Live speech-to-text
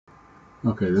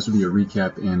Okay, this will be a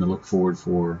recap and a look forward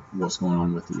for what's going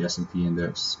on with the S&P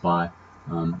index SPY.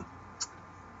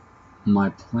 My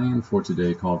plan for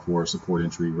today called for a support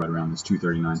entry right around this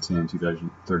 239.10,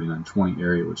 239.20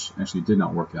 area, which actually did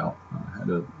not work out. Had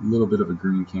a little bit of a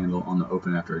green candle on the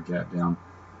open after a gap down,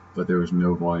 but there was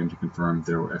no volume to confirm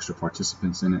there were extra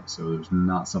participants in it, so it was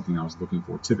not something I was looking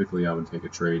for. Typically, I would take a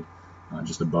trade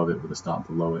just above it with a stop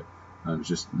below it. It was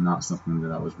just not something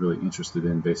that I was really interested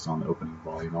in based on the opening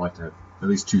volume. I like to have at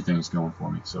least two things going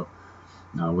for me. So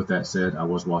with that said, I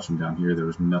was watching down here. There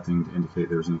was nothing to indicate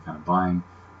there was any kind of buying.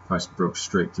 Price broke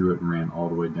straight through it and ran all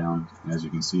the way down, as you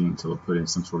can see, until it put in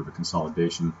some sort of a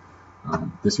consolidation.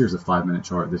 This here's a 5-minute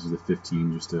chart. This is the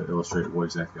 15, just to illustrate what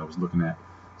exactly I was looking at.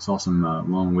 Saw some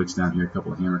long wicks down here, a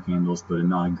couple of hammer candles, but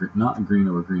not a green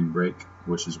or green break,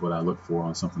 which is what I look for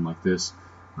on something like this.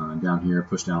 Down here,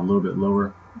 pushed down a little bit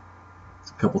lower.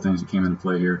 A couple things that came into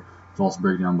play here. False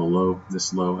breakdown below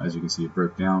this low. As you can see, it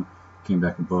broke down, came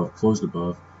back above, closed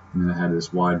above, and then I had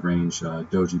this wide range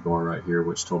doji bar right here,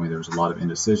 which told me there was a lot of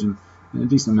indecision, and a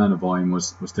decent amount of volume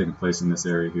was taking place in this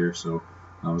area here. So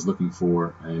I was looking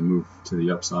for a move to the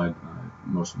upside.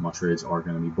 Most of my trades are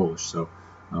going to be bullish. So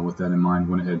with that in mind,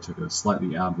 went ahead and took a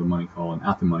slightly out the money call, of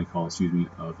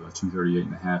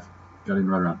 238.5. Got in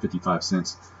right around 55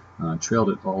 cents. Trailed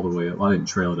it all the way up. Well, I didn't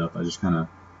trail it up. I just kind of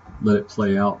let it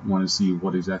play out. Wanted to see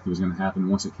what exactly was going to happen.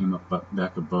 Once it came up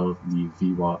back above the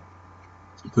VWAP,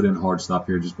 put in a hard stop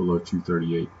here just below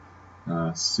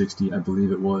 238.60, I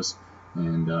believe it was,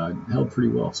 and held pretty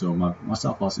well. So my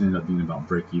stop loss ended up being about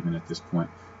break even at this point.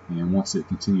 And once it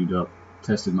continued up,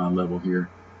 tested my level here,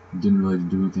 didn't really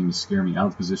do anything to scare me out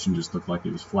of the position. Just looked like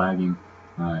it was flagging.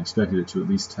 I expected it to at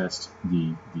least test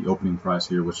the opening price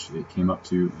here, which it came up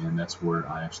to, and that's where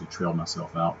I actually trailed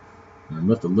myself out and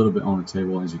left a little bit on the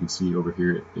table. As you can see over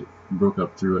here, it broke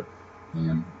up through it,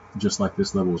 and just like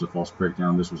this level was a false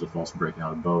breakdown, this was a false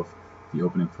breakout above the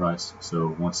opening price.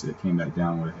 So once it came back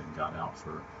down, went ahead and got out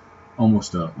for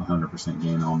almost a 100%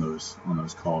 gain on those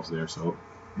calls there. So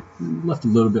left a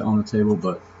little bit on the table,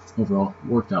 but overall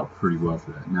worked out pretty well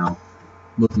for that. Now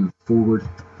looking forward,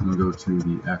 I'm going to go to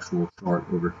the actual chart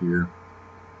over here.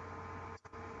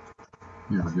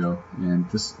 Here we go, and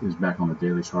this is back on the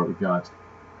daily chart. We've got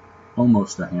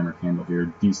almost a hammer candle here,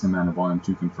 decent amount of volume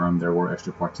to confirm there were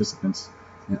extra participants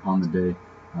on the day.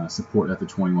 Support at the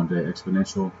 21-day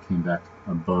exponential, came back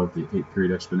above the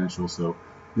 8-period exponential, so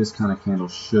this kind of candle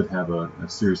should have a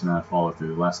serious amount of follow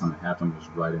through. The last time it happened was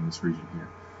right in this region here.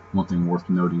 One thing worth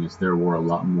noting is there were a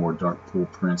lot more dark pool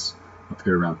prints up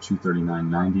here around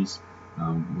 239.90s.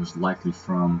 Was likely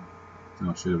from,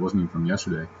 oh shit, it wasn't even from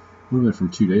yesterday. It would have been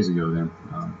from 2 days ago then.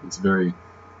 It's very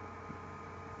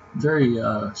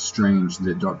strange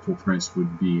that dark pool prints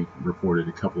would be reported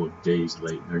a couple of days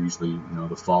late. They're usually,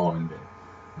 the following day.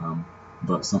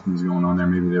 But something's going on there.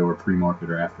 Maybe they were pre-market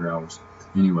or after hours.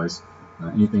 Anyways,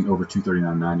 anything over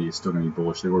 239.90 is still going to be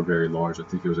bullish. They were very large. I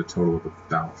think it was a total of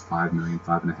about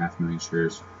 5.5 million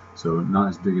shares. So not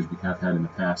as big as we have had in the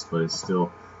past, but it's still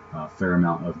a fair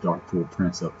amount of dark pool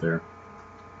prints up there.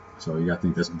 So you got to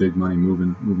think that's big money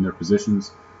moving their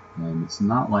positions, and it's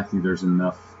not likely there's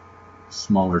enough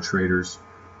smaller traders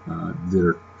that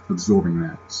are absorbing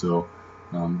that. So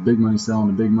big money selling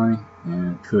the big money,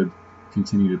 and it could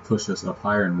continue to push us up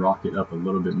higher and rocket up a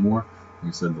little bit more. Like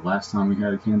I said, the last time we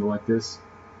had a candle like this,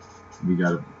 we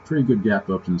got a pretty good gap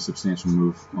up and a substantial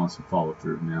move on some follow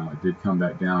through. Now it did come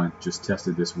back down and just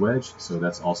tested this wedge, so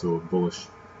that's also a bullish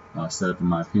setup in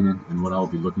my opinion. And what I'll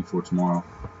be looking for tomorrow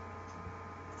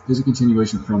is a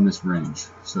continuation from this range.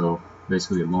 So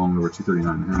basically a long over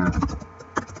 239.5.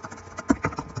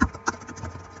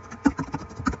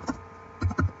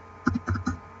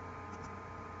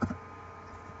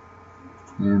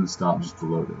 And the stop just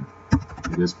below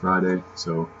there. It is Friday,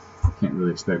 so can't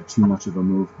really expect too much of a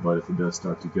move, but if it does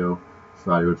start to go,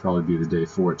 Friday would probably be the day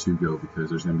for it to go, because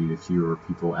there's going to be fewer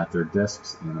people at their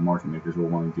desks, and the market makers will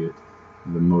want to get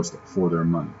the most for their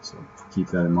money. So keep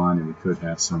that in mind, and we could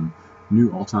have some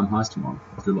new all-time highs tomorrow.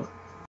 Good luck.